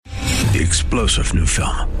The explosive new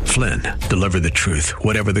film, Flynn, deliver the truth,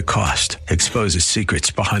 whatever the cost, exposes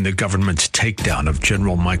secrets behind the government's takedown of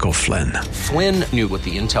General Michael Flynn. Flynn knew what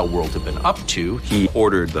the intel world had been up to. He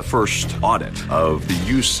ordered the first audit of the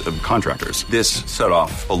use of contractors. This set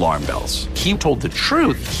off alarm bells. He told the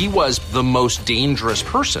truth. He was the most dangerous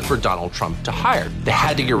person for Donald Trump to hire. They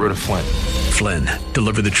had to get rid of Flynn. Flynn,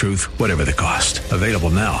 deliver the truth, whatever the cost. Available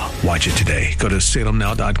now. Watch it today. Go to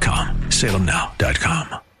salemnow.com.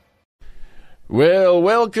 salemnow.com. Well,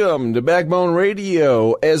 welcome to Backbone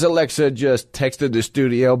Radio. As Alexa just texted the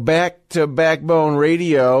studio, back to Backbone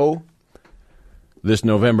Radio. This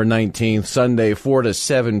November 19th, Sunday, 4 to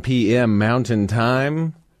 7 p.m. Mountain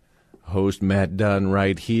Time. Host Matt Dunn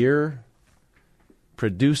right here.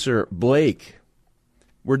 Producer Blake.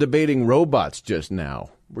 We're debating robots just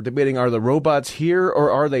now. We're debating, are the robots here or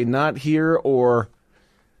are they not here, or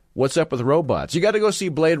what's up with robots? You got to go see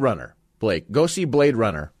Blade Runner, Blake. Go see Blade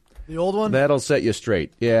Runner. The old one? That'll set you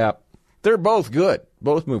straight. Yeah. They're both good,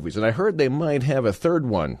 both movies. And I heard they might have a third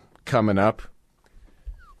one coming up.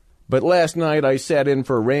 But last night I sat in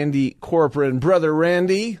for Randy Corcoran, Brother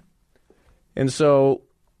Randy. And so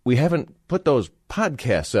we haven't put those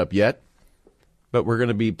podcasts up yet, but we're going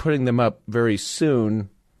to be putting them up very soon.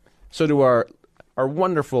 So to our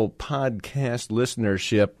wonderful podcast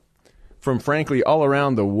listenership from, frankly, all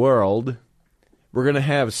around the world, we're going to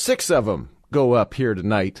have 6 of them go up here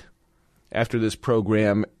tonight after this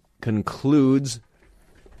program concludes.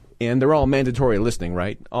 And they're all mandatory listening,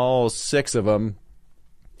 right? All 6 of them.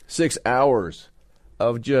 6 hours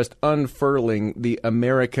of just unfurling the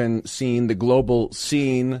American scene, the global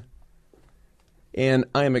scene. And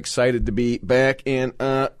I am excited to be back, and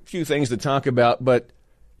a few things to talk about, but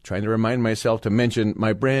trying to remind myself to mention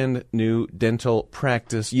my brand new dental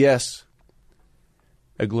practice. Yes,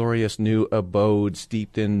 a glorious new abode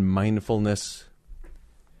steeped in mindfulness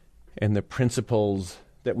and the principles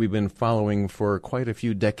that we've been following for quite a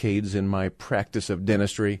few decades in my practice of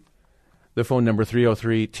dentistry. The phone number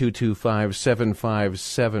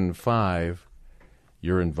 303-225-7575.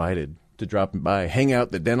 You're invited to drop by, hang out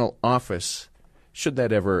at the dental office, should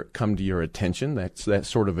that ever come to your attention. That's that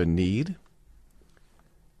sort of a need.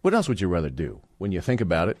 What else would you rather do when you think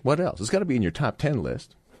about it? What else? It's got to be in your top 10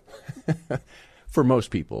 list. For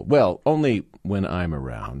most people. Well, only when I'm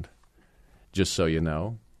around, just so you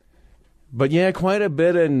know. But yeah, quite a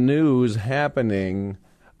bit of news happening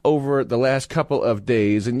over the last couple of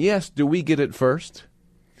days. And yes, do we get it first?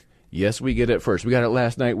 Yes, we get it first. We got it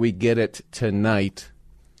last night. We get it tonight.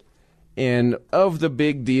 And of the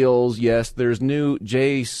big deals, yes, there's new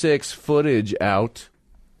J6 footage out.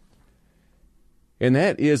 And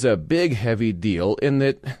that is a big, heavy deal in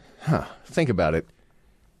that, think about it.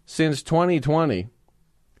 Since 2020,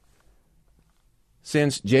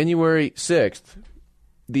 since January 6th,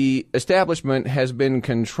 the establishment has been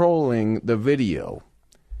controlling the video.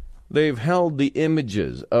 They've held the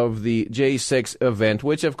images of the J6 event,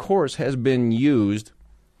 which of course has been used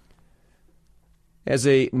as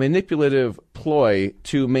a manipulative ploy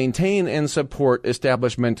to maintain and support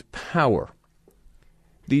establishment power.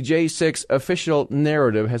 The J6 official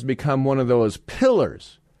narrative has become one of those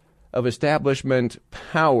pillars of establishment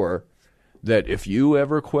power that if you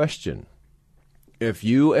ever question, if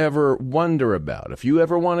you ever wonder about, if you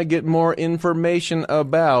ever want to get more information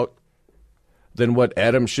about than what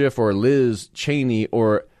Adam Schiff or Liz Cheney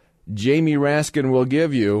or Jamie Raskin will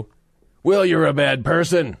give you, well, you're a bad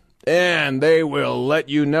person, and they will let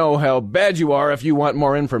you know how bad you are if you want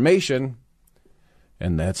more information.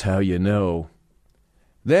 And that's how you know.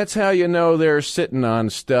 That's how you know they're sitting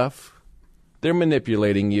on stuff. They're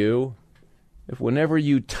manipulating you. If whenever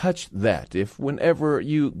you touch that, if whenever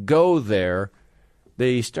you go there,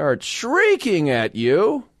 they start shrieking at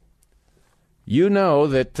you, you know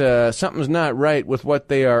that something's not right with what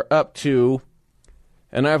they are up to.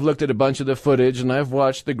 And I've looked at a bunch of the footage, and I've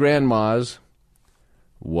watched the grandmas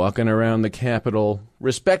walking around the Capitol,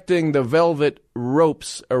 respecting the velvet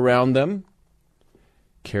ropes around them,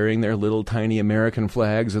 carrying their little tiny American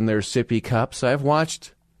flags and their sippy cups. I've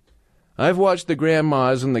watched the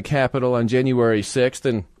grandmas in the Capitol on January 6th,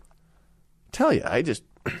 and tell you, it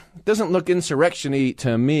doesn't look insurrection-y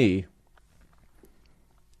to me.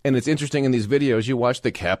 And it's interesting in these videos, you watch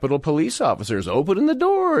the Capitol police officers opening the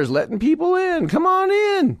doors, letting people in. Come on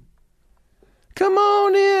in. Come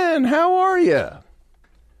on in. How are you?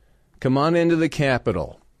 Come on into the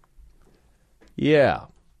Capitol. Yeah.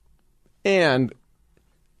 And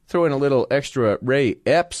throw in a little extra Ray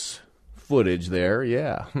Epps footage there.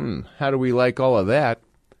 Yeah. How do we like all of that?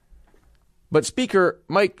 But Speaker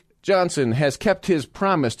Mike Johnson has kept his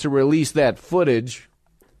promise to release that footage.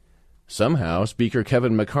 Somehow, Speaker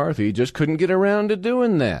Kevin McCarthy just couldn't get around to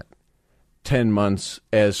doing that. 10 months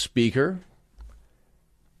as Speaker.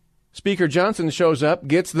 Speaker Johnson shows up,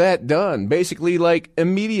 gets that done, basically like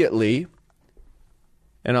immediately.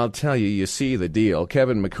 And I'll tell you, you see the deal.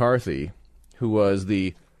 Kevin McCarthy, who was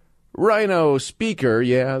the Rhino Speaker,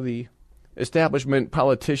 the establishment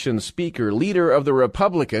politician Speaker, leader of the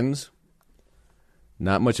Republicans.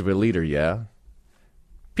 Not much of a leader,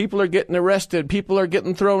 People are getting arrested. People are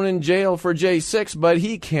getting thrown in jail for J6, but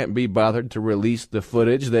he can't be bothered to release the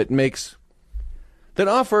footage that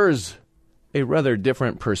offers a rather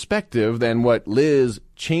different perspective than what Liz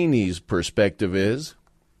Cheney's perspective is.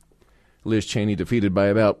 Liz Cheney defeated by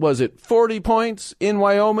about, 40 points in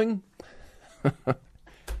Wyoming?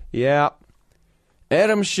 Yeah.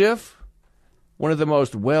 Adam Schiff, one of the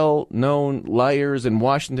most well-known liars in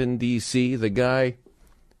Washington, D.C., the guy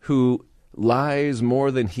who lies more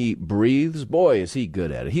than he breathes. Boy, is he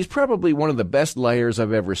good at it. He's probably one of the best liars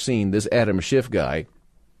I've ever seen, this Adam Schiff guy.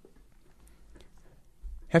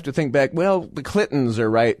 Have to think back, the Clintons are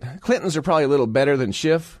right. Clintons are probably a little better than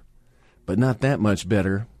Schiff, but not that much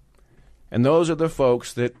better. And those are the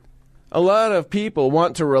folks that a lot of people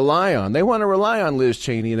want to rely on. They want to rely on Liz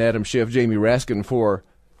Cheney and Adam Schiff, Jamie Raskin for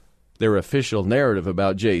their official narrative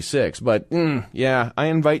about J6. But, I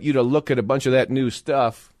invite you to look at a bunch of that new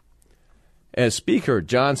stuff as Speaker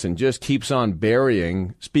Johnson just keeps on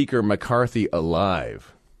burying Speaker McCarthy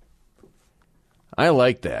alive. I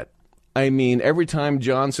like that. I mean, every time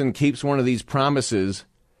Johnson keeps one of these promises,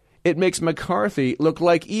 it makes McCarthy look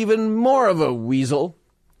like even more of a weasel,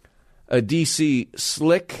 a D.C.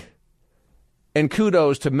 slick. And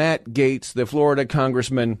kudos to Matt Gaetz, the Florida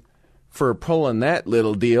congressman, for pulling that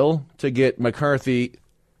little deal to get McCarthy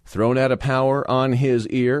thrown out of power on his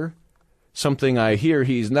ear. Something I hear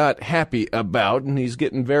he's not happy about, and he's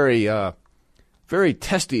getting very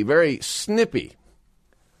testy, very snippy,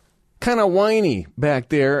 kind of whiny back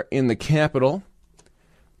there in the Capitol,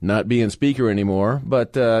 not being Speaker anymore.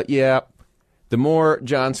 But, the more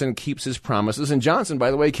Johnson keeps his promises, and Johnson, by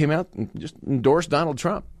the way, came out and just endorsed Donald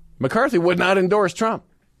Trump. McCarthy would not endorse Trump.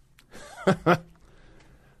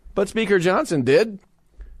 But Speaker Johnson did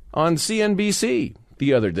on CNBC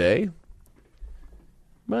the other day.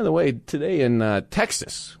 By the way, today in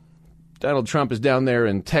Texas, Donald Trump is down there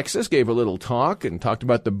in Texas, gave a little talk and talked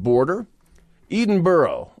about the border.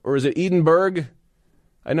 Edinburgh, or is it Edinburgh?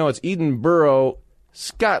 I know it's Edinburgh,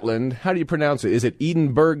 Scotland. How do you pronounce it? Is it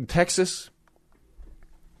Edinburgh, Texas?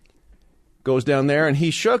 Goes down there, and he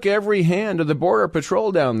shook every hand of the Border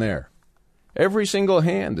Patrol down there. Every single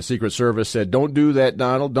hand. The Secret Service said, don't do that,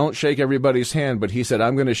 Donald. Don't shake everybody's hand. But he said,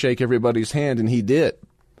 I'm going to shake everybody's hand, and he did.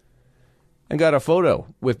 And got a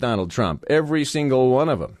photo with Donald Trump, every single one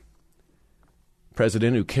of them.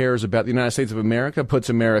 President who cares about the United States of America, puts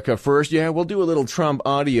America first. Yeah, we'll do a little Trump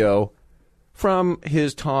audio from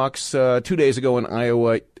his talks 2 days ago in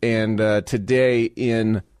Iowa and today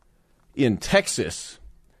in Texas.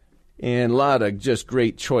 And a lot of just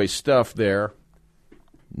great choice stuff there.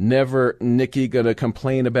 Never Nikki gonna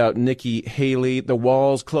complain about Nikki Haley. The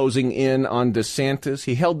walls closing in on DeSantis.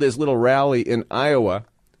 He held this little rally in Iowa.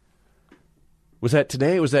 Was that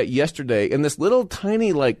today? Was that yesterday? In this little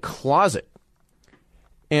tiny, closet.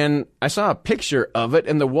 And I saw a picture of it,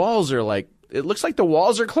 and the walls are it looks like the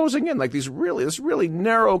walls are closing in, this really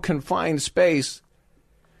narrow, confined space.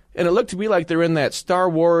 And it looked to me like they're in that Star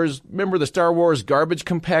Wars, remember the Star Wars garbage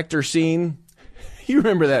compactor scene? You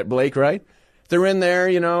remember that, Blake, right? They're in there,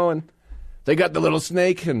 and they got the little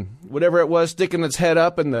snake and whatever it was sticking its head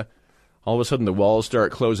up, and all of a sudden the walls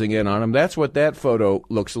start closing in on them. That's what that photo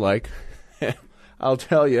looks like. I'll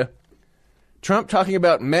tell you. Trump talking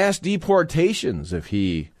about mass deportations if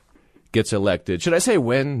he gets elected. Should I say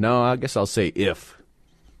when? No, I guess I'll say if.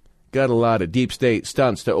 Got a lot of deep state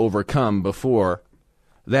stunts to overcome before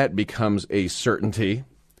that becomes a certainty.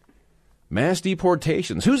 Mass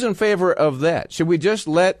deportations. Who's in favor of that? Should we just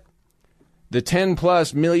let the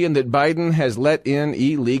 10-plus million that Biden has let in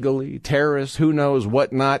illegally, terrorists, who knows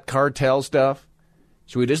what not, cartel stuff?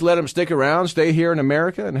 Should we just let them stick around, stay here in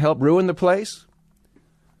America, and help ruin the place?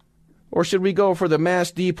 Or should we go for the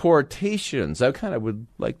mass deportations? I kind of would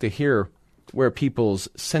like to hear where people's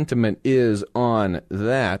sentiment is on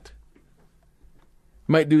that.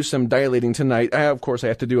 Might do some dilating tonight. Of course, I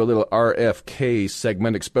have to do a little RFK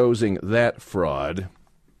segment exposing that fraud.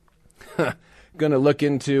 Going to look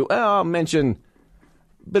into, I'll mention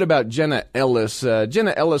a bit about Jenna Ellis.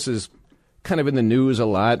 Jenna Ellis is kind of in the news a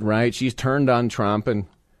lot, right? She's turned on Trump, and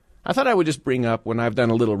I thought I would just bring up when I've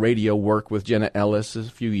done a little radio work with Jenna Ellis a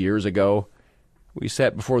few years ago. We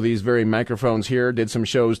sat before these very microphones here, did some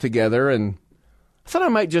shows together, and I thought I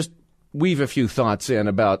might just weave a few thoughts in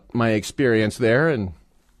about my experience there and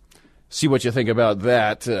see what you think about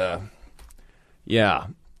that. Yeah,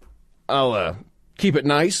 I'll keep it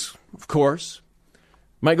nice, of course.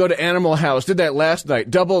 Might go to Animal House. Did that last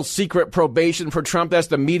night. Double secret probation for Trump. That's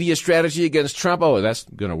the media strategy against Trump. Oh, that's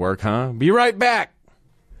going to work, huh? Be right back.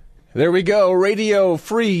 There we go. Radio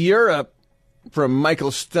Free Europe from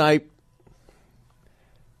Michael Stipe.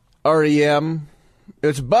 REM.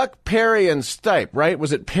 It's Buck, Perry, and Stipe, right?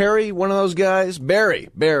 Was it Perry, one of those guys? Barry.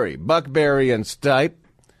 Buck, Barry, and Stipe.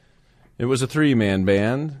 It was a three-man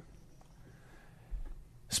band.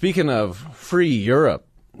 Speaking of Free Europe,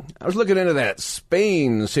 I was looking into that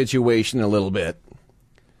Spain situation a little bit.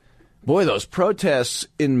 Boy, those protests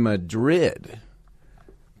in Madrid,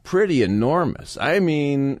 pretty enormous. I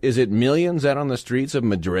mean, is it millions out on the streets of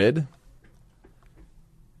Madrid?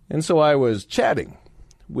 And so I was chatting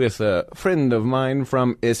with a friend of mine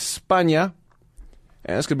from España,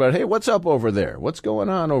 asking about, hey, what's up over there? What's going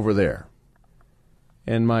on over there?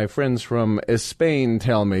 And my friends from Spain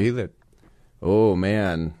tell me that, oh,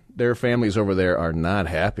 man, their families over there are not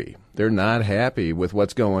happy. They're not happy with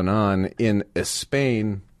what's going on in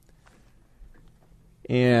Spain.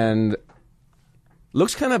 And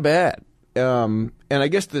looks kind of bad. And I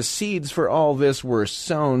guess the seeds for all this were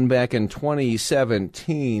sown back in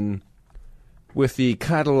 2017 with the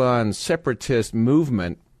Catalan separatist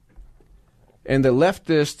movement. And the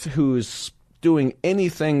leftist who's doing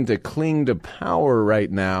anything to cling to power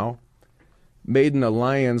right now made an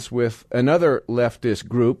alliance with another leftist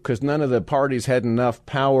group because none of the parties had enough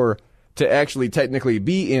power to actually technically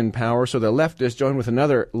be in power. So the leftist joined with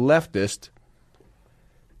another leftist.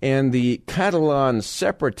 And the Catalan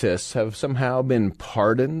separatists have somehow been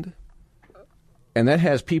pardoned. And that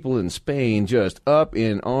has people in Spain just up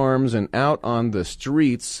in arms and out on the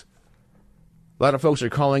streets. A lot of folks are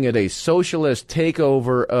calling it a socialist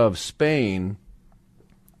takeover of Spain.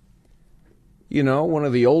 You know, one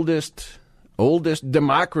of the oldest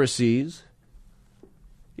democracies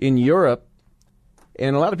in Europe.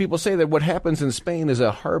 And a lot of people say that what happens in Spain is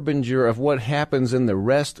a harbinger of what happens in the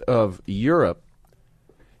rest of Europe.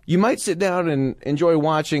 You might sit down and enjoy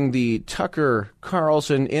watching the Tucker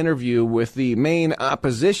Carlson interview with the main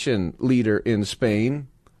opposition leader in Spain,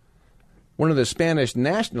 one of the Spanish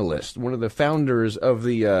nationalists, one of the founders of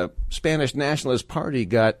the Spanish Nationalist Party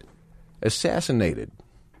got assassinated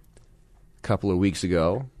a couple of weeks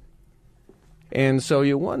ago. And so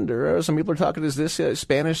you wonder, some people are talking, is this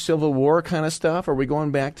Spanish Civil War kind of stuff? Are we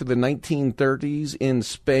going back to the 1930s in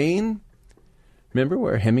Spain? Remember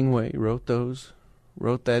where Hemingway wrote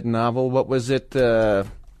that novel? What was it?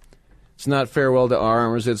 It's not Farewell to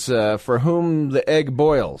Arms. It's For Whom the Egg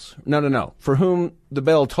Boils. No. For Whom the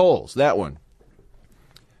Bell Tolls. That one.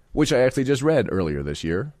 Which I actually just read earlier this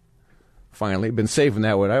year. Finally. Been saving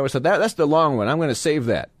that one. I always thought, that's the long one. I'm going to save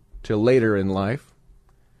that till later in life.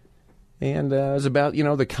 And it was about,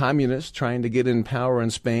 the communists trying to get in power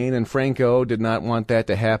in Spain. And Franco did not want that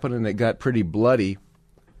to happen, and it got pretty bloody.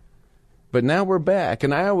 But now we're back,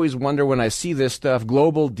 and I always wonder when I see this stuff,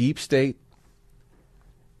 global deep state.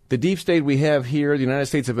 The deep state we have here, the United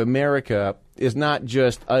States of America, is not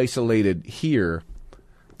just isolated here.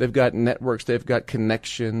 They've got networks, they've got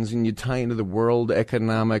connections, and you tie into the World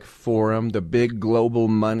Economic Forum, the big global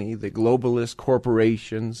money, the globalist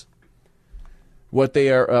corporations, what they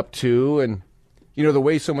are up to, and, the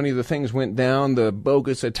way so many of the things went down, the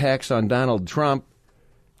bogus attacks on Donald Trump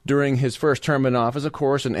during his first term in office, of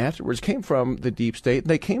course, and afterwards came from the deep state.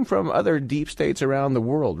 They came from other deep states around the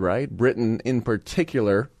world, right? Britain in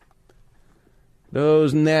particular.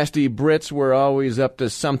 Those nasty Brits were always up to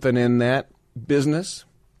something in that business,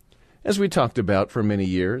 as we talked about for many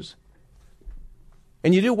years.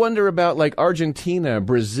 And you do wonder about, like, Argentina,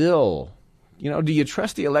 Brazil. Do you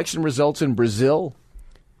trust the election results in Brazil?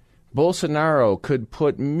 Bolsonaro could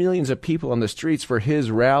put millions of people on the streets for his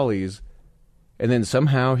rallies, and then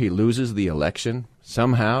somehow he loses the election?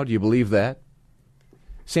 Somehow? Do you believe that?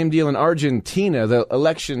 Same deal in Argentina. The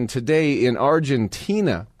election today in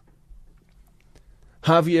Argentina.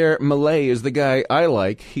 Javier Milei is the guy I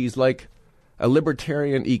like. He's like a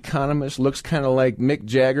libertarian economist, looks kind of like Mick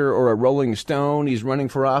Jagger or a Rolling Stone. He's running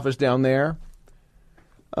for office down there.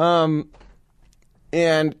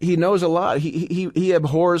 And he knows a lot. He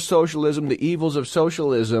abhors socialism, the evils of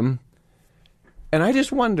socialism. And I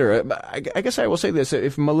just wonder, I guess I will say this,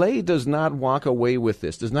 if Milei does not walk away with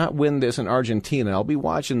this, does not win this in Argentina, I'll be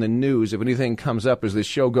watching the news if anything comes up as this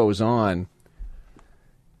show goes on.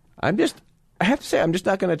 I have to say, I'm just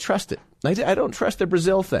not going to trust it. I don't trust the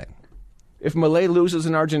Brazil thing. If Milei loses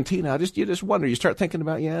in Argentina, you just wonder, you start thinking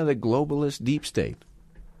about, the globalist deep state.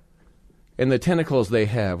 and the tentacles they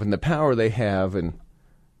have and the power they have. And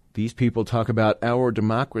these people talk about our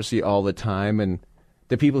democracy all the time. And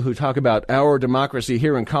the people who talk about our democracy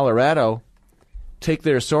here in Colorado take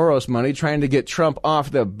their Soros money trying to get Trump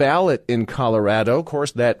off the ballot in Colorado. Of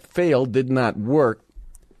course, that failed, did not work.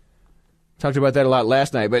 Talked about that a lot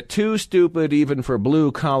last night. But too stupid even for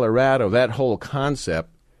blue Colorado, that whole concept.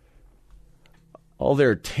 All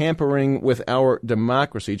their tampering with our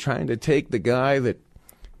democracy, trying to take the guy that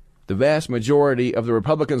the vast majority of the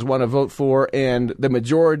Republicans want to vote for and the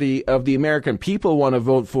majority of the American people want to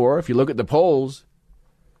vote for. If you look at the polls,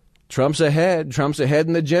 Trump's ahead. Trump's ahead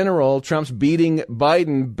in the general. Trump's beating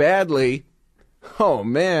Biden badly. Oh,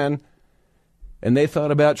 man. And they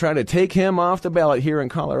thought about trying to take him off the ballot here in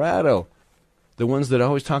Colorado. The ones that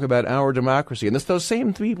always talk about our democracy. And it's those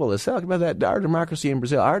same people that talk about that, our democracy in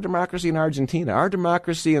Brazil, our democracy in Argentina, our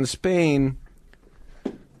democracy in Spain.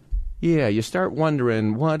 Yeah, you start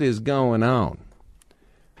wondering what is going on.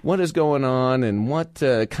 What is going on and what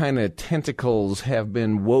kind of tentacles have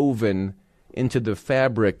been woven into the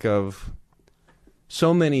fabric of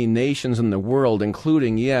so many nations in the world,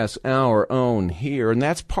 including, yes, our own here. And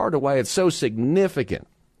that's part of why it's so significant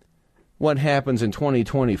what happens in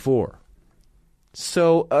 2024.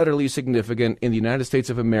 So utterly significant in the United States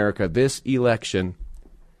of America, this election,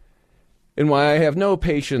 and why I have no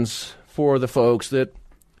patience for the folks that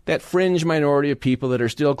fringe minority of people that are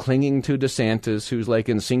still clinging to DeSantis, who's like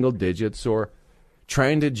in single digits, or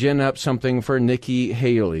trying to gin up something for Nikki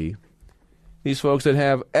Haley. These folks that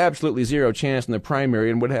have absolutely zero chance in the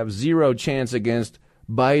primary and would have zero chance against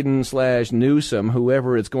Biden/Newsom,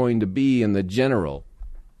 whoever it's going to be in the general.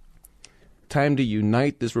 Time to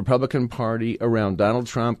unite this Republican Party around Donald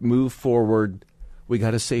Trump, move forward. We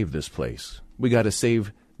got to save this place. We got to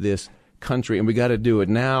save this country, and we got to do it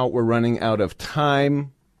now. We're running out of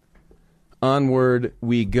time. Onward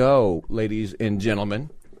we go, ladies and gentlemen.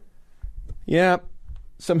 Yeah,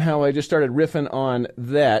 somehow I just started riffing on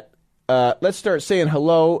that. Let's start saying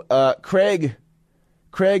hello. Craig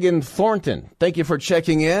in Thornton, thank you for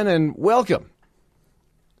checking in, and welcome.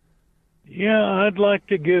 Yeah, I'd like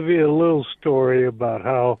to give you a little story about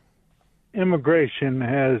how immigration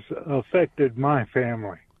has affected my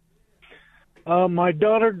family. My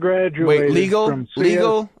daughter graduated from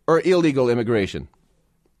legal or illegal immigration?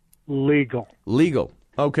 Legal. Legal,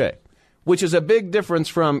 okay. Which is a big difference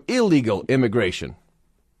from illegal immigration.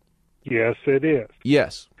 Yes, it is.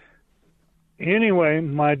 Yes. Anyway,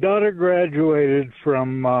 my daughter graduated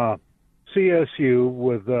from CSU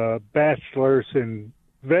with a bachelor's in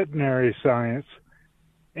veterinary science,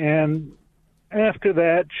 and after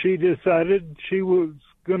that she decided she was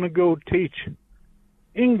going to go teach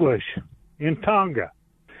English in Tonga.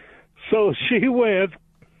 So she went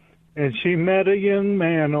and she met a young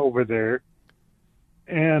man over there,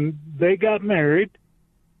 and they got married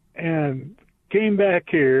and came back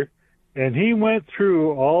here, and he went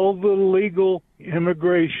through all the legal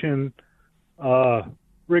immigration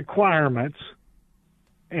requirements,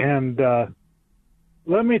 and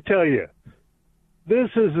let me tell you, this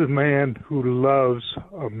is a man who loves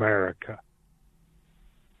America.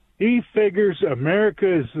 He figures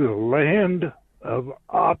America is the land of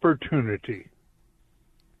opportunity.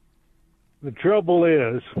 The trouble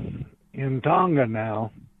is, in Tonga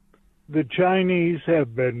now, the Chinese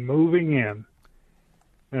have been moving in,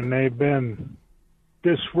 and they've been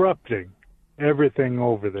disrupting everything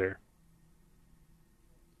over there.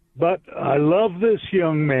 But I love this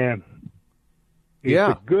young man. He's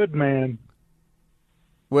a good man.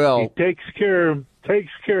 Well, he takes care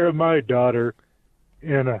of my daughter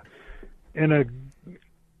in a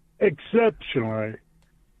exceptionally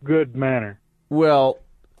good manner. Well,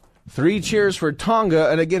 3 cheers for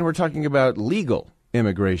Tonga, and again, we're talking about legal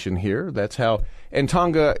immigration here. That's how, and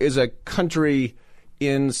Tonga is a country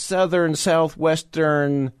in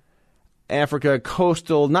southwestern Africa,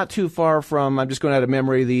 coastal, not too far from, I'm just going out of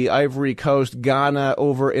memory, the Ivory Coast, Ghana,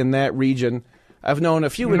 over in that region. I've known a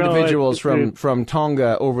few individuals from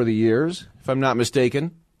Tonga over the years, if I'm not mistaken.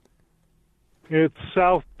 It's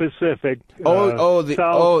South Pacific.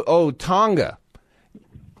 Tonga.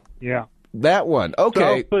 Yeah. That one.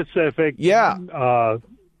 Okay. South Pacific. Yeah.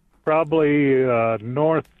 Probably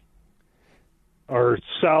north or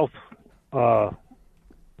south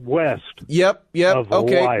west. Yep. Of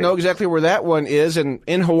Okay. Hawaii. Know exactly where that one is. And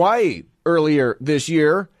in Hawaii earlier this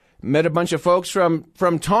year, met a bunch of folks from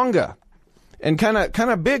Tonga. And kind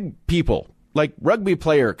of big people, like rugby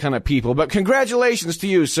player kind of people. But congratulations to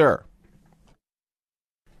you, sir.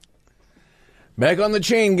 Back on the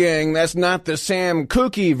chain gang, that's not the Sam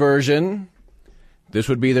Cooke version. This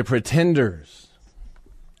would be the Pretenders.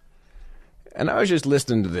 And I was just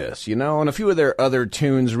listening to this, and a few of their other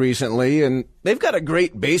tunes recently, and they've got a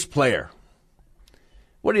great bass player.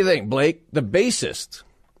 What do you think, Blake? The bassist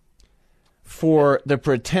for the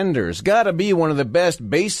Pretenders. Gotta be one of the best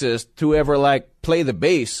bassists to ever, play the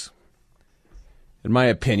bass, in my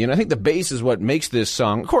opinion. I think the bass is what makes this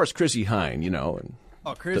song. Of course, Chrissy Hine, and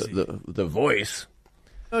Chrissy. The voice.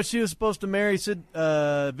 Oh, she was supposed to marry Sid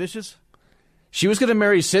Vicious? She was going to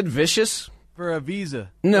marry Sid Vicious? For a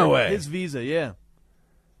visa. No way. His visa, yeah.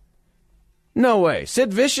 No way.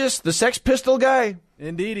 Sid Vicious, the Sex Pistol guy?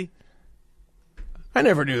 Indeedy. I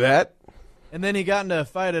never knew that. And then he got into a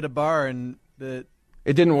fight at a bar and it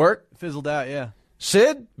didn't work? Fizzled out, yeah.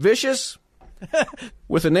 Sid Vicious?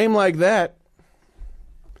 With a name like that?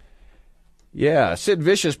 Yeah, Sid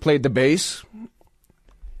Vicious played the bass.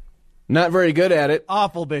 Not very good at it.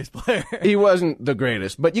 Awful bass player. He wasn't the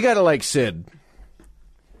greatest, but you gotta like Sid.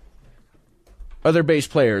 Other bass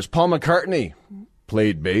players. Paul McCartney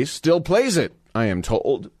played bass, still plays it, I am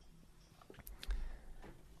told.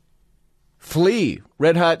 Flea,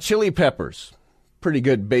 Red Hot Chili Peppers, pretty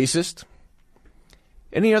good bassist.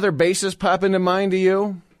 Any other bassists pop into mind to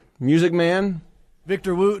you? Music Man?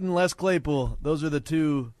 Victor Wooten, Les Claypool. Those are the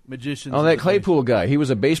two magicians. Oh, that Claypool guy. He was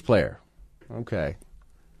a bass player. Okay.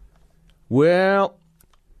 Well,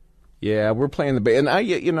 yeah, we're playing the bass.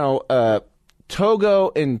 And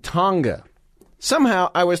Togo and Tonga. Somehow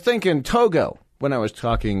I was thinking Togo when I was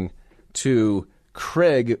talking to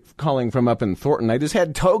Craig calling from up in Thornton. I just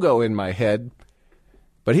had Togo in my head,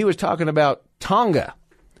 but he was talking about Tonga,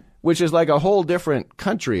 which is like a whole different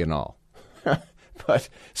country and all. But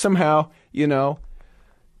somehow, you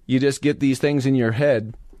just get these things in your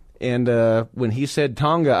head. And when he said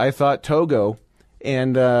Tonga, I thought Togo.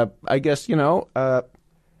 And I guess,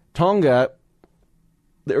 Tonga,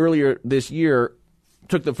 earlier this year,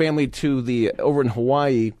 took the family to over in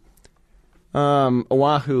Hawaii,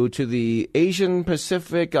 Oahu, to the Asian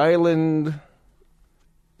Pacific Island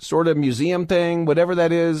sort of museum thing, whatever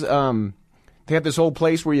that is. They have this whole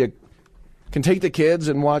place where you can take the kids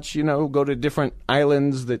and watch, go to different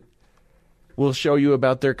islands that will show you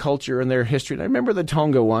about their culture and their history. And I remember the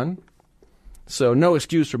Tonga one, so no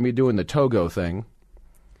excuse for me doing the Togo thing.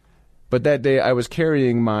 But that day I was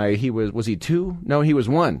carrying was he 2? No, he was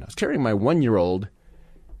 1. I was carrying my 1-year-old.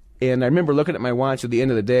 And I remember looking at my watch at the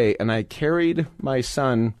end of the day, and I carried my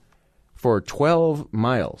son for 12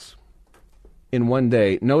 miles in one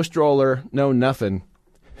day. No stroller, no nothing.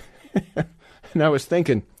 And I was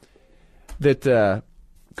thinking that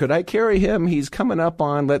could I carry him? He's coming up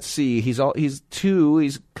on, let's see, he's 2,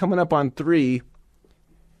 he's coming up on 3.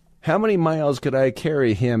 How many miles could I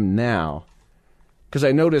carry him now? Because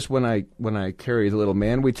I noticed when I carry the little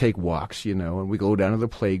man, we take walks, and we go down to the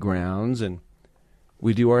playgrounds and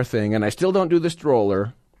we do our thing, and I still don't do the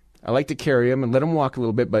stroller. I like to carry him and let him walk a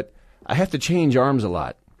little bit, but I have to change arms a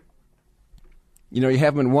lot. You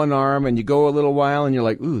have him in one arm, and you go a little while, and you're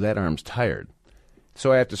like, ooh, that arm's tired.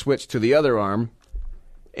 So I have to switch to the other arm,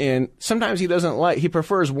 and sometimes he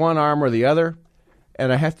prefers one arm or the other,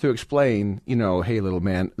 and I have to explain, hey, little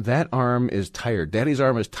man, that arm is tired. Daddy's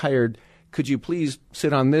arm is tired. Could you please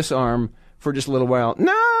sit on this arm for just a little while?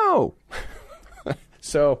 No!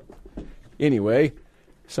 So, anyway,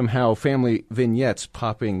 somehow family vignettes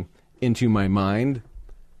popping into my mind.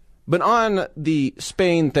 But on the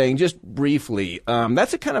Spain thing, just briefly,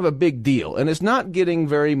 that's a kind of a big deal, and it's not getting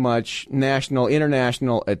very much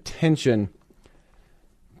international attention.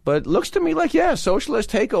 But it looks to me like, socialist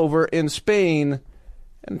takeover in Spain.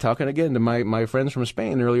 And talking again to my friends from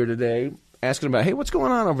Spain earlier today, asking about, hey, what's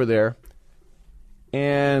going on over there?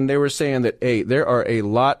 And they were saying that, hey, there are a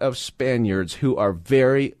lot of Spaniards who are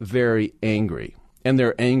very, very angry. And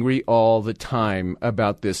they're angry all the time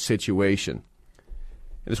about this situation.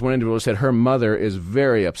 And this one individual said her mother is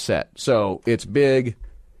very upset. So it's big.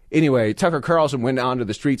 Anyway, Tucker Carlson went onto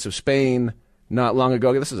the streets of Spain not long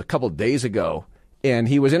ago. This is a couple days ago. And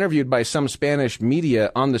he was interviewed by some Spanish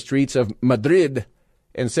media on the streets of Madrid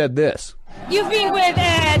and said this. You've been with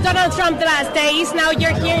Donald Trump the last days. Now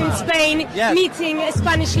you're here in Spain meeting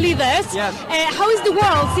Spanish leaders. Yes. How is the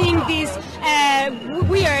world seeing these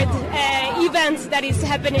weird events that is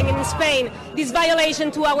happening in Spain, this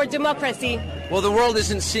violation to our democracy? Well, the world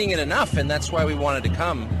isn't seeing it enough, and that's why we wanted to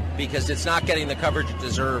come, because it's not getting the coverage it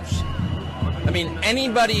deserves. I mean,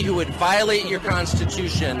 anybody who would violate your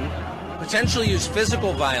Constitution, potentially use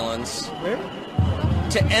physical violence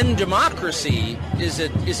to end democracy is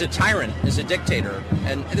a tyrant, is a dictator.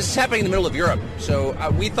 And this is happening in the middle of Europe. So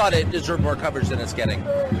we thought it deserved more coverage than it's getting.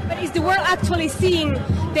 But is the world actually seeing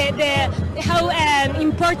how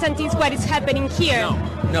important is what is happening here?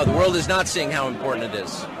 No, the world is not seeing how important it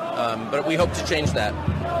is. But we hope to change that.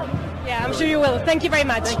 Yeah, I'm sure you will. Thank you very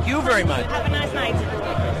much. Thank you very much. Have a nice night.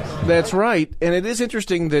 That's right. And it is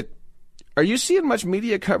interesting that, are you seeing much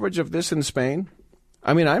media coverage of this in Spain?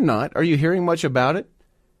 I mean, I'm not. Are you hearing much about it?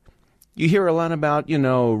 You hear a lot about,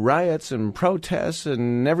 riots and protests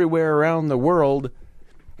and everywhere around the world.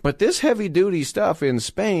 But this heavy-duty stuff in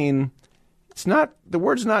Spain, the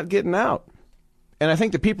word's not getting out. And I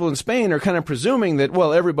think the people in Spain are kind of presuming that,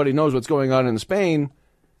 well, everybody knows what's going on in Spain.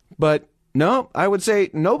 But no, I would say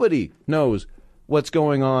nobody knows what's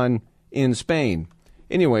going on in Spain.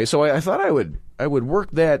 Anyway, so I thought I would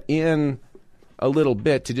work that in a little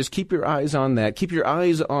bit to just keep your eyes on that. Keep your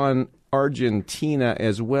eyes on Argentina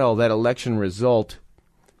as well, that election result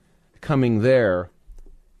coming there.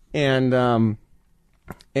 And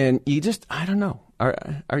you just, I don't know,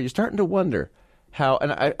 are you starting to wonder how,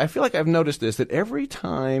 and I feel like I've noticed this, that every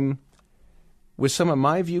time with some of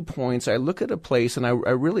my viewpoints, I look at a place and I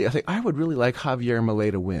think I would really like Javier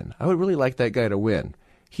Milei to win. I would really like that guy to win.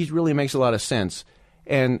 He really makes a lot of sense.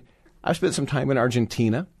 And I've spent some time in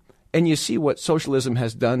Argentina, and you see what socialism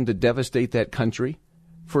has done to devastate that country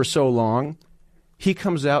for so long. He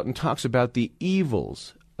comes out and talks about the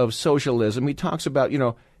evils of socialism. He talks about,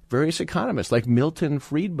 various economists like Milton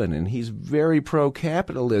Friedman, and he's very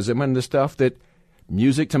pro-capitalism and the stuff that,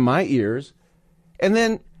 music to my ears. And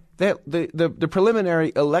then the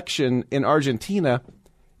preliminary election in Argentina,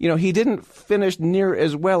 he didn't finish near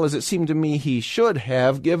as well as it seemed to me he should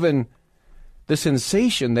have, given the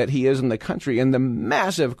sensation that he is in the country and the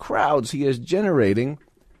massive crowds he is generating,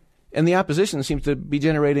 and the opposition seems to be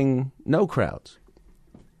generating no crowds.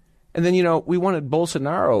 And then, we wanted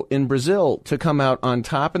Bolsonaro in Brazil to come out on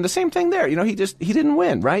top, and the same thing there. He didn't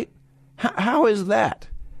win, right? How is that?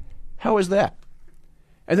 How is that?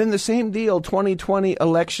 And then the same deal, 2020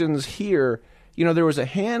 elections here. There was a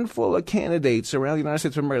handful of candidates around the United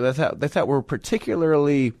States of America that thought were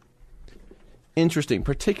particularly interesting,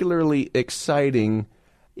 particularly exciting.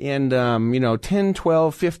 And, 10,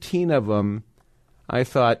 12, 15 of them, I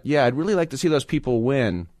thought, yeah, I'd really like to see those people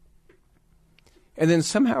win. And then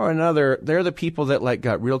somehow or another, they're the people that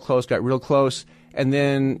got real close, and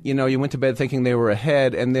then, you went to bed thinking they were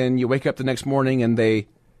ahead, and then you wake up the next morning and they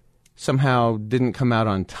somehow didn't come out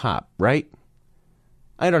on top, right?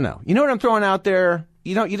 I don't know. You know what I'm throwing out there?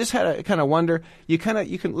 You just had to kind of wonder. You can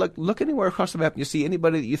look anywhere across the map and you see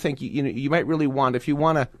anybody that you think you might really want. If you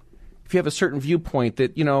have a certain viewpoint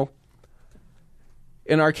that,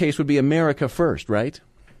 in our case would be America first, right?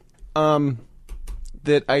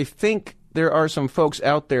 That I think there are some folks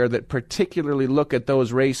out there that particularly look at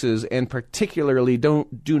those races and particularly do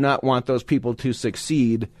not want those people to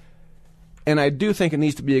succeed. And I do think it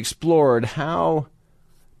needs to be explored how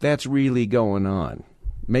that's really going on.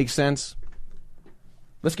 Make sense?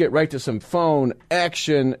 Let's get right to some phone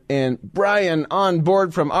action. And Brian on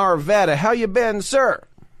board from Arvada. How you been, sir?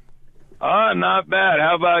 Not bad.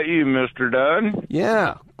 How about you, Mr. Dunn?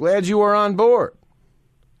 Yeah, glad you are on board.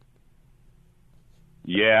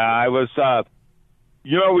 Yeah, I was,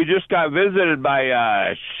 we just got visited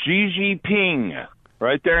by Xi Jinping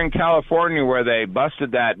right there in California, where they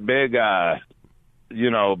busted that big,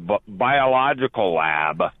 biological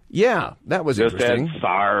lab. Yeah, that was interesting. Just had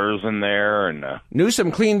SARS in there. And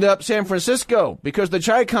Newsom cleaned up San Francisco because the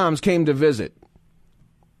Chi-Coms came to visit.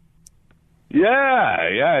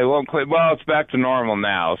 Yeah, it won't clean. Well, it's back to normal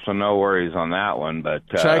now, so no worries on that one. But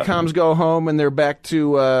Chi-Coms go home and they're back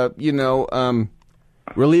to,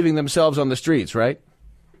 relieving themselves on the streets, right?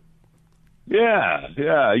 Yeah.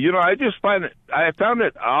 I found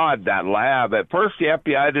it odd, that lab. At first, the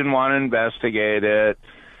FBI didn't want to investigate it,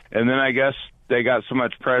 and then I guess they got so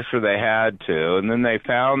much pressure they had to, and then they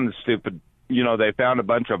found they found a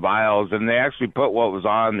bunch of vials, and they actually put what was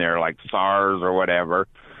on there, like SARS or whatever.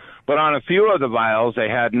 But on a few of the vials, they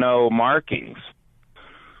had no markings.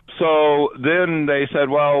 So then they said,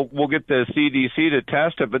 well, we'll get the CDC to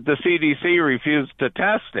test it, but the CDC refused to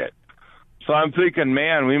test it. So I'm thinking,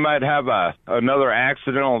 man, we might have another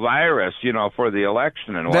accidental virus, for the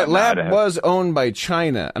election and whatnot. That lab was owned by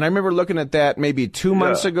China, and I remember looking at that maybe 2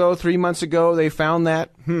 months ago, 3 months ago, they found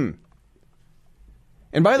that. And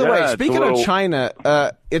by the way, speaking of China,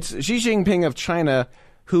 it's Xi Jinping of China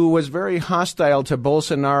who was very hostile to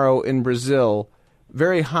Bolsonaro in Brazil,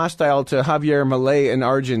 very hostile to Javier Milei in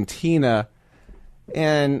Argentina,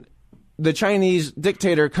 and the Chinese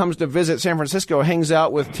dictator comes to visit San Francisco, hangs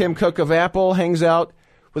out with Tim Cook of Apple, hangs out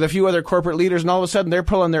with a few other corporate leaders, and all of a sudden they're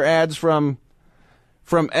pulling their ads from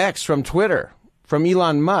X, from Twitter, from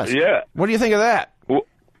Elon Musk. Yeah. What do you think of that?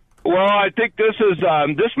 Well, I think this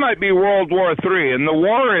might be World War III, and the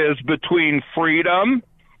war is between freedom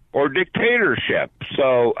or dictatorship.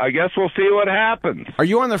 So I guess we'll see what happens. Are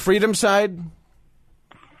you on the freedom side?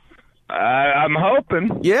 I'm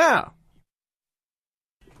hoping. Yeah.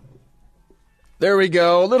 There we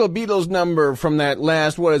go. A little Beatles number from that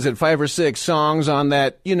last, 5 or 6 songs on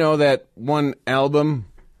that, that one album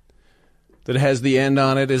that has the end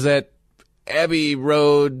on it. Is that Abbey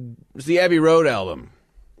Road? It's the Abbey Road album,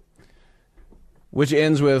 which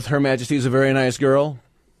ends with Her Majesty's a very nice girl,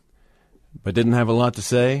 but didn't have a lot to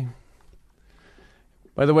say.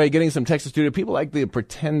 By the way, getting some Texas studio, people like the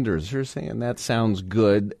Pretenders. They're saying that sounds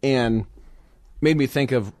good, and made me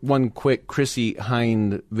think of one quick Chrissy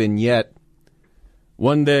Hind vignette.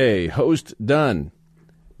 One day, host Dunn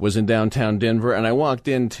was in downtown Denver, and I walked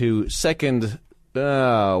into Second,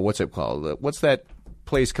 what's it called? What's that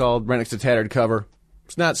place called right next to Tattered Cover?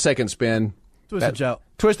 It's not Second Spin. Twist and Shout.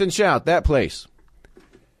 Twist and Shout, that place.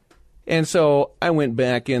 And so I went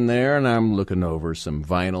back in there, and I'm looking over some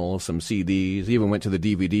vinyl, some CDs, even went to the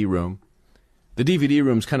DVD room. The DVD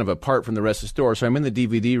room's kind of apart from the rest of the store, so I'm in the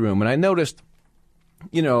DVD room, and I noticed,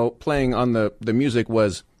 playing on the music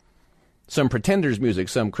was some Pretenders music,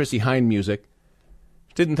 some Chrissy Hind music.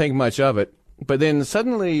 Didn't think much of it. But then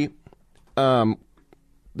suddenly the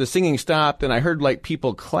singing stopped, and I heard like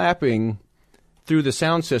people clapping through the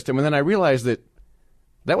sound system. And then I realized that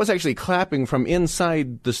was actually clapping from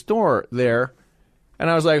inside the store there. And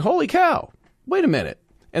I was like, holy cow, wait a minute.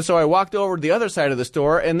 And so I walked over to the other side of the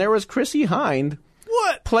store, and there was Chrissy Hind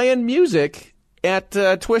playing music at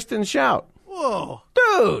Twist and Shout. Whoa.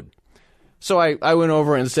 Dude. So I went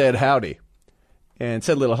over and said howdy and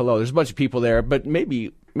said a little hello. There's a bunch of people there, but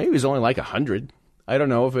maybe it was only like 100. I don't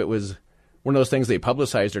know if it was one of those things they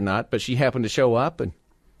publicized or not, but she happened to show up. And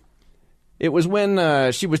it was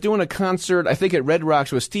when she was doing a concert, I think at Red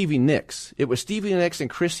Rocks, with Stevie Nicks. It was Stevie Nicks and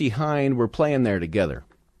Chrissy Hind were playing there together.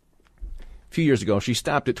 A few years ago, she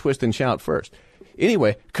stopped at Twist and Shout first.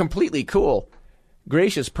 Anyway, completely cool,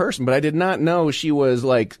 gracious person, but I did not know she was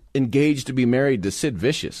like engaged to be married to Sid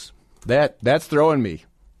Vicious. That's throwing me.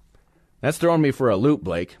 That's throwing me for a loop,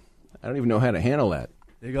 Blake. I don't even know how to handle that.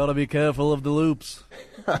 You got to be careful of the loops.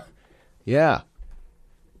 Yeah.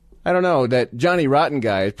 I don't know. That Johnny Rotten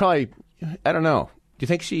guy is probably, I don't know. Do you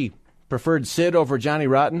think she preferred Sid over Johnny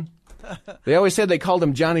Rotten? They always said they called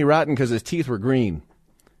him Johnny Rotten because his teeth were green.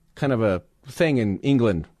 Kind of a thing in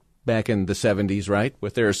England back in the 70s, right?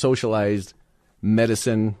 With their socialized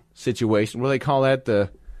medicine situation. What do they call that? The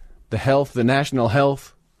national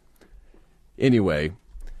health. Anyway,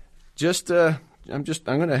 I'm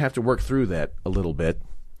going to have to work through that a little bit.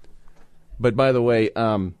 But by the way,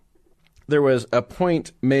 there was a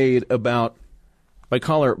point made about, by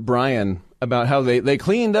caller Brian, about how they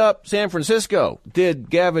cleaned up San Francisco,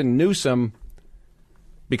 did Gavin Newsom,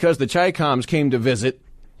 because the Chi-Coms came to visit.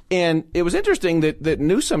 And it was interesting that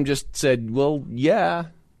Newsom just said, well, yeah,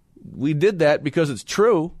 we did that because it's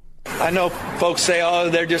true. I know folks say,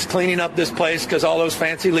 they're just cleaning up this place because all those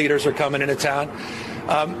fancy leaders are coming into town.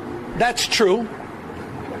 That's true,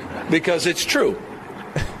 because it's true.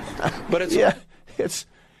 But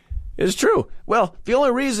it's true. Well, the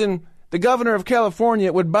only reason the governor of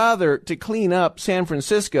California would bother to clean up San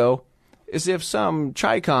Francisco is if some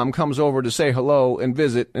Chi-Com comes over to say hello and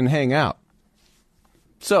visit and hang out.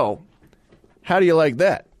 So, how do you like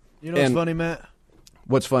that? You know what's funny, Matt?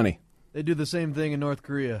 What's funny? They do the same thing in North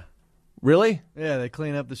Korea. Really? Yeah, they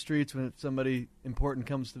clean up the streets when somebody important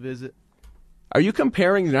comes to visit. Are you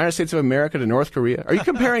comparing the United States of America to North Korea? Are you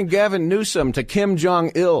comparing Gavin Newsom to Kim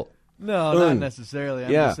Jong-il? No, not necessarily.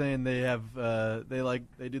 I'm just saying they have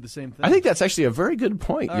they do the same thing. I think that's actually a very good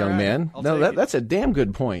point, young man. That's a damn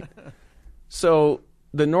good point. So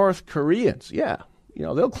the North Koreans,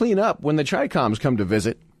 they'll clean up when the Chi-Coms come to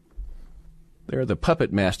visit. They're the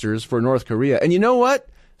puppet masters for North Korea. And you know what?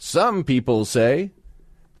 Some people say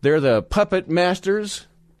they're the puppet masters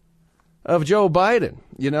of Joe Biden,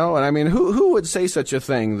 and I mean, who would say such a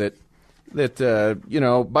thing that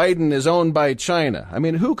Biden is owned by China? I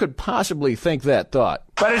mean, who could possibly think that thought?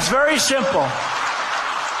 But it's very simple.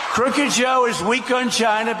 Crooked Joe is weak on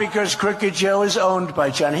China because Crooked Joe is owned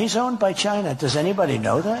by China. He's owned by China. Does anybody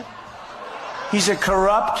know that? He's a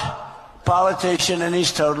corrupt politician, and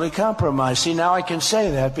he's totally compromised. See, now I can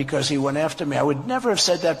say that because he went after me. I would never have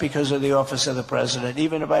said that because of the office of the president.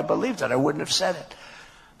 Even if I believed it, I wouldn't have said it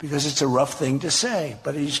because it's a rough thing to say.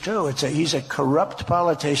 But it's true. He's a corrupt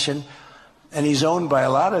politician, and he's owned by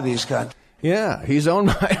a lot of these countries. Yeah, he's owned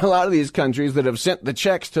by a lot of these countries that have sent the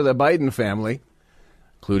checks to the Biden family,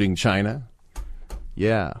 including China.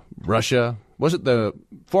 Yeah, Russia. Was it the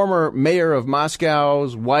former mayor of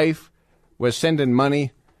Moscow's wife was sending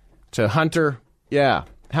money to Hunter? Yeah.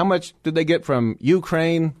 How much did they get from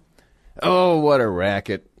Ukraine? Oh, what a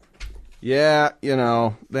racket. Yeah, you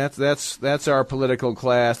know, that's our political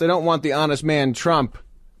class. They don't want the honest man Trump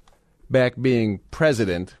back being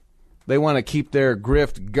president. They want to keep their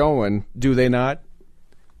grift going, do they not?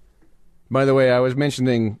 By the way, I was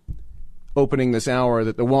mentioning opening this hour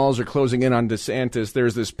that the walls are closing in on DeSantis.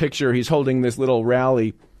 There's this picture. He's holding this little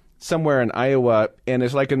rally somewhere in Iowa, and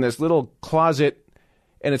it's like in this little closet,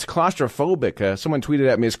 and it's claustrophobic. Someone tweeted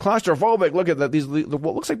at me, it's claustrophobic. Look at that.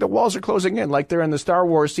 Looks like the walls are closing in, like they're in the Star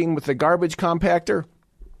Wars scene with the garbage compactor.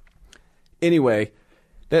 Anyway,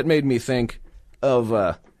 that made me think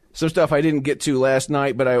of some stuff I didn't get to last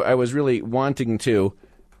night, but I was really wanting to.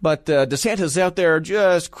 But DeSantis is out there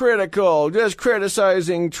just critical, just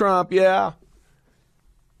criticizing Trump, yeah.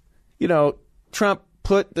 You know, Trump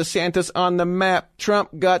put DeSantis on the map.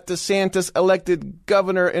 Trump got DeSantis elected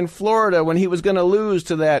governor in Florida when he was going to lose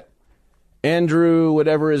to that Andrew,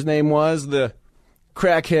 whatever his name was, the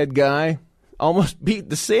crackhead guy. Almost beat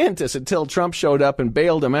DeSantis until Trump showed up and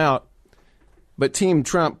bailed him out. But Team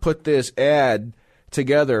Trump put this ad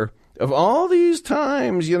together of all these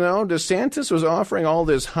times, you know, DeSantis was offering all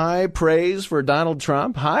this high praise for Donald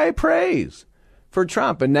Trump, high praise for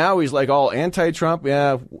Trump. And now he's like all anti-Trump.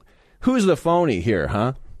 Yeah. Who's the phony here,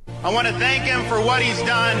 huh? I want to thank him for what he's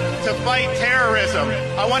done to fight terrorism.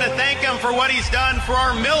 I want to thank him for what he's done for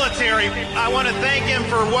our military. I want to thank him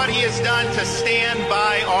for what he has done to stand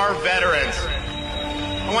by our veterans.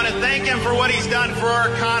 I want to thank him for what he's done for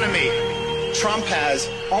our economy. Trump has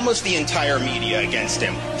almost the entire media against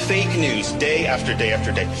him. Fake news day after day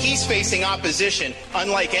after day. He's facing opposition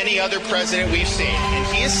unlike any other president we've seen, and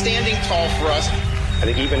he is standing tall for us. I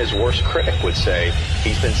think even his worst critic would say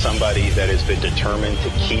he's been somebody that has been determined to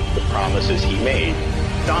keep the promises he made.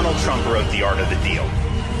 Donald Trump wrote The Art of the Deal.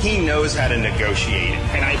 He knows how to negotiate.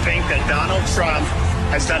 And I think that Donald Trump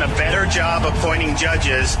has done a better job appointing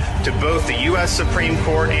judges to both the U.S. Supreme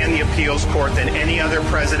Court and the Appeals Court than any other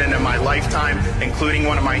president in my lifetime, including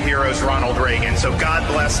one of my heroes, Ronald Reagan. So God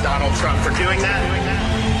bless Donald Trump for doing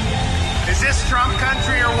that. Is this Trump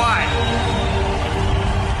country or what?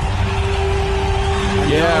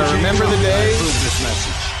 Yeah, remember the days?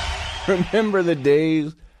 Remember the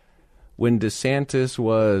days when DeSantis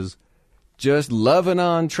was just loving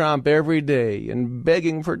on Trump every day and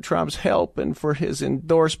begging for Trump's help and for his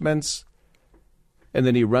endorsements. And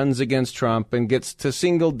then he runs against Trump and gets to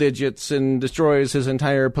single digits and destroys his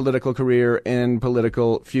entire political career and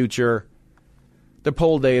political future. The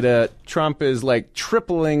poll data, Trump is like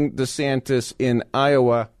tripling DeSantis in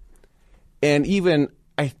Iowa. And even,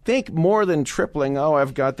 I think, more than tripling. Oh,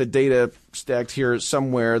 I've got the data stacked here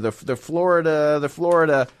somewhere. The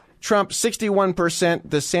Florida, Trump 61%,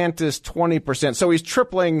 DeSantis 20%. So he's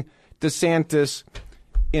tripling DeSantis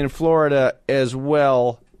in Florida as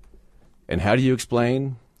well. And how do you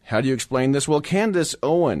explain this? Well, Candace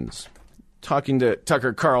Owens, talking to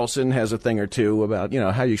Tucker Carlson, has a thing or two about,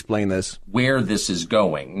 how you explain this. Where this is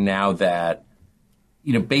going now that,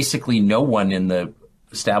 basically no one in the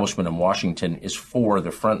establishment in Washington is for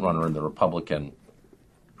the frontrunner in the Republican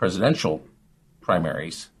presidential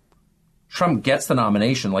primaries. Trump gets the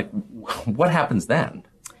nomination. Like, what happens then?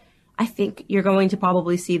 I think you're going to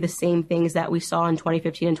probably see the same things that we saw in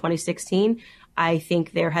 2015 and 2016. I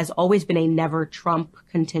think there has always been a never Trump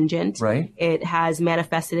contingent. Right. It has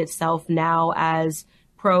manifested itself now as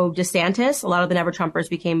pro DeSantis. A lot of the never Trumpers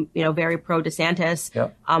became, very pro DeSantis.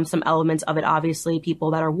 Yep. Some elements of it, obviously,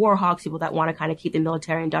 people that are war hawks, people that want to kind of keep the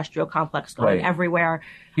military industrial complex going everywhere.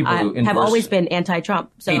 People who have always been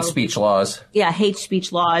anti-Trump. So, hate speech laws. Yeah, hate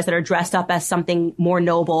speech laws that are dressed up as something more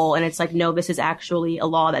noble. And it's like, no, this is actually a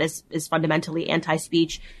law that is fundamentally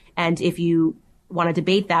anti-speech. And if you want to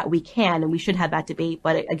debate that, we can, and we should have that debate.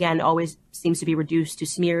 But it, again, always seems to be reduced to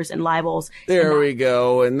smears and libels. There we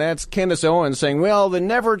go. And that's Candace Owens saying, well, the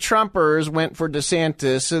never-Trumpers went for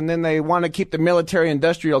DeSantis, and then they want to keep the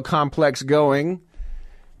military-industrial complex going.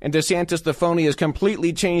 And DeSantis, the phony, has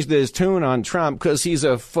completely changed his tune on Trump because he's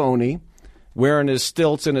a phony, wearing his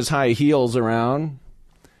stilts and his high heels around.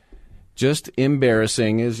 Just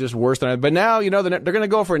embarrassing. Is just worse than it. But now, they're going to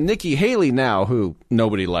go for Nikki Haley now, who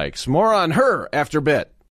nobody likes. More on her after a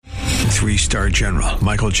bit. 3-star General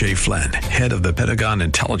Michael J. Flynn, head of the Pentagon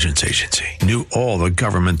Intelligence Agency, knew all the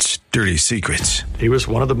government's dirty secrets. He was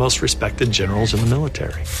one of the most respected generals in the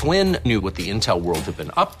military. Flynn knew what the intel world had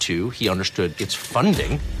been up to. He understood its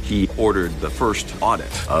funding. He ordered the first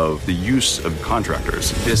audit of the use of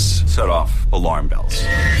contractors. This set off alarm bells.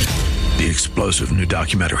 The explosive new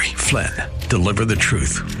documentary, Flynn, Deliver the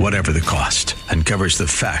Truth, Whatever the Cost, uncovers the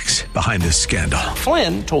facts behind this scandal.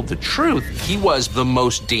 Flynn told the truth. He was the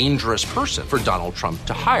most dangerous person for Donald Trump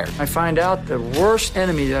to hire. I find out the worst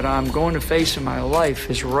enemy that I'm going to face in my life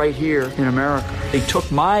is right here in America. They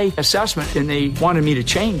took my assessment and they wanted me to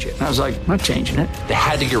change it. And I was like, I'm not changing it. They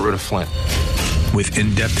had to get rid of Flynn. With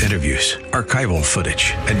in-depth interviews, archival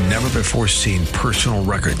footage, and never-before-seen personal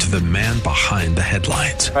records of the man behind the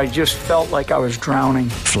headlines. I just felt like I was drowning.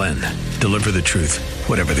 Flynn, Deliver the Truth,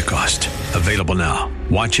 Whatever the Cost. Available now.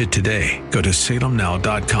 Watch it today. Go to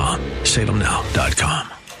salemnow.com.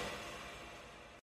 salemnow.com.